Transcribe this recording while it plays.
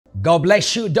God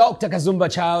bless you, Dr.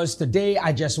 Kazumba Charles. Today,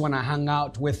 I just want to hang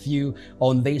out with you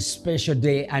on this special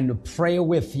day and pray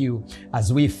with you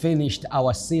as we finished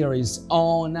our series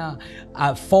on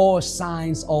 4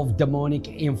 signs of demonic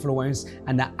influence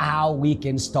and how we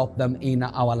can stop them in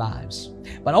our lives.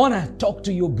 But I want to talk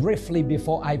to you briefly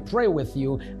before I pray with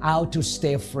you how to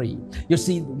stay free. You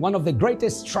see, one of the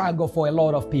greatest struggle for a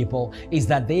lot of people is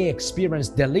that they experience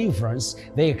deliverance.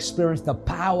 They experience the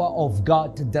power of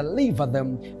God to deliver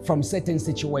them from certain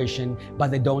situation,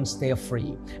 but they don't stay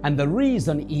free. And the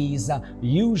reason is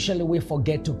usually we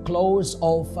forget to close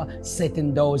off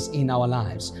certain doors in our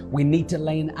lives. We need to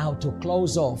learn how to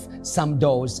close off some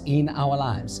doors in our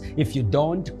lives. If you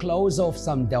don't close off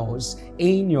some doors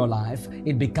in your life,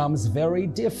 it becomes very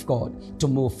difficult to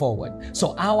move forward.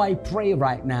 So how I pray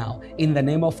right now in the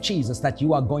name of Jesus that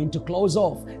you are going to close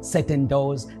off certain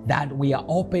doors that we are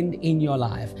opened in your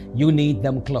life. You need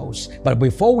them closed. But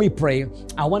before we pray,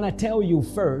 I want to tell you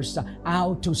first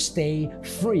how to stay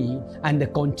free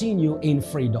and continue in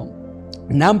freedom.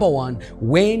 Number one,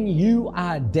 when you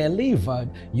are delivered,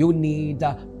 you need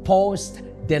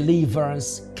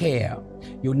post-deliverance care.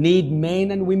 You need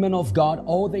men and women of God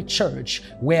or the church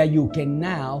where you can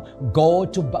now go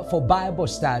for Bible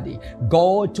study,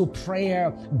 go to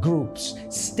prayer groups,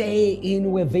 stay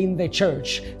in within the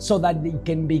church so that you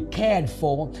can be cared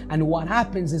for. And what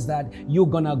happens is that you're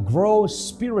going to grow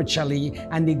spiritually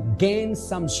and gain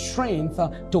some strength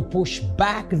to push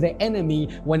back the enemy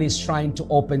when he's trying to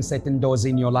open certain doors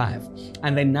in your life.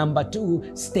 And then number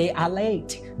 2, stay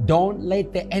alert. Don't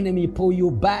let the enemy pull you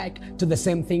back to the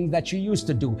same thing that you used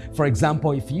to do. For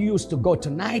example, if you used to go to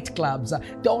nightclubs,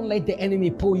 don't let the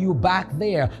enemy pull you back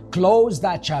there. Close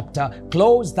that chapter,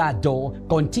 close that door,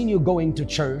 continue going to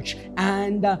church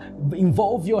and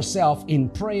involve yourself in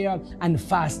prayer and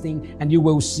fasting, and you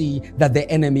will see that the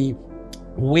enemy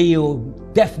will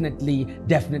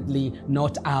definitely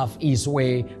not have his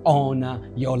way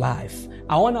on your life.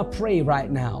 I want to pray right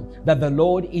now that the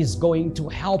Lord is going to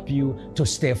help you to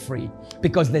stay free,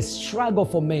 because the struggle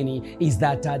for many is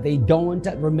that they don't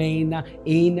remain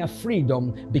in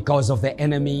freedom because of the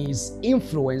enemy's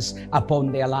influence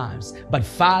upon their lives. But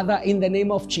Father, in the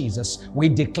name of Jesus, we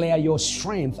declare your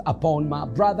strength upon my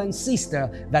brother and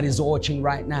sister that is watching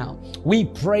right now. We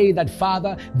pray that,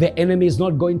 Father, the enemy is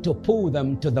not going to pull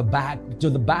them to the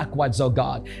backwards, oh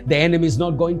God. The enemy is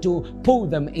not going to pull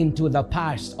them into the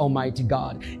past, Almighty God.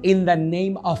 In the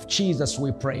name of Jesus,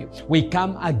 we pray. We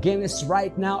come against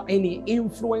right now any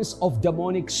influence of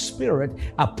demonic spirit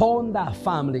upon that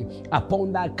family,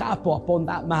 upon that couple, upon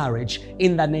that marriage.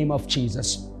 In the name of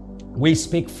Jesus, we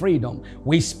speak freedom.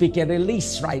 We speak a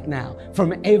release right now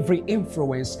from every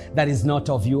influence that is not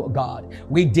of you, God.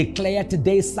 We declare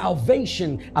today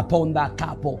salvation upon that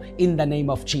couple in the name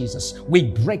of Jesus. We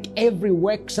break every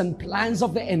works and plans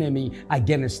of the enemy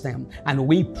against them. And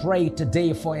we pray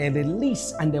today for a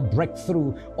release and a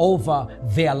breakthrough over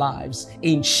their lives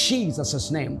in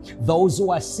Jesus' name. Those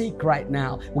who are sick right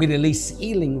now, we release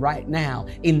healing right now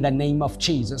in the name of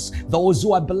Jesus. Those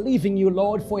who are believing you,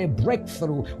 Lord, for a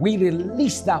breakthrough, we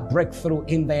release that breakthrough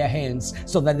in their hands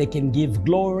so that they can give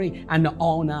glory and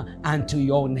honor unto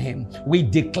your name. We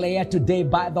declare today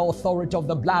by the authority of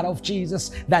the blood of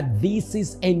Jesus that this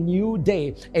is a new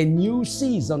day, a new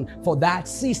season for that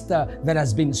sister that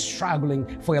has been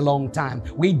struggling for a long time.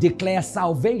 We declare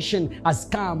salvation has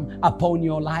come upon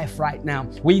your life right now.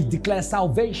 We declare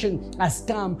salvation has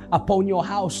come upon your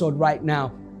household right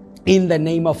now. In the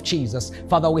name of Jesus,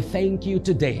 Father, we thank you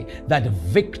today that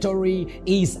victory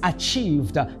is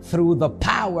achieved through the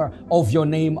power of your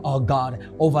name, oh God,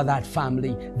 over that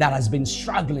family that has been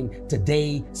struggling.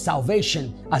 Today,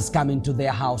 salvation has come into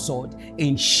their household.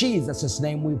 In Jesus'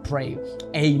 name we pray.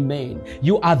 Amen.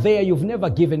 You are there, you've never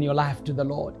given your life to the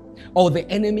Lord, or the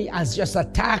enemy has just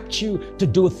attacked you to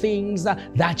do things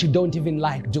that you don't even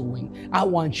like doing. I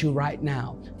want you right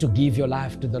now to give your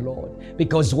life to the Lord,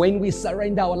 because when we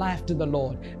surrender our life to the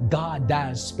Lord, God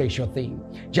does special things.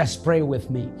 Just pray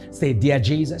with me. Say, Dear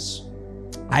Jesus,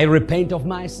 I repent of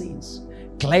my sins.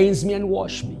 Cleanse me and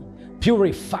wash me.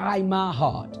 Purify my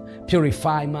heart.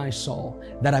 Purify my soul,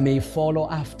 that I may follow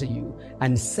after you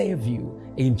and save you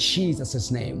in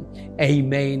Jesus' name.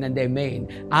 Amen and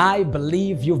amen. I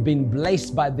believe you've been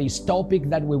blessed by this topic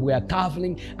that we were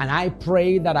covering, and I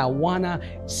pray that I want to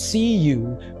see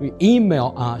you.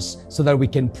 Email us so that we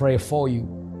can pray for you.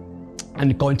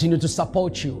 and continue to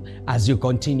support you as you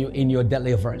continue in your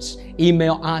deliverance.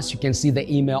 Email us. You can see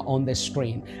the email on the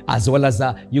screen, as well as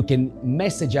you can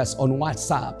message us on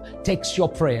WhatsApp. Text your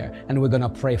prayer and we're going to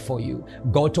pray for you.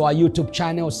 Go to our YouTube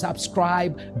channel,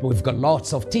 subscribe. We've got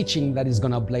lots of teaching that is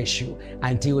going to bless you.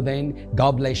 Until then,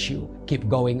 God bless you. Keep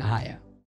going higher.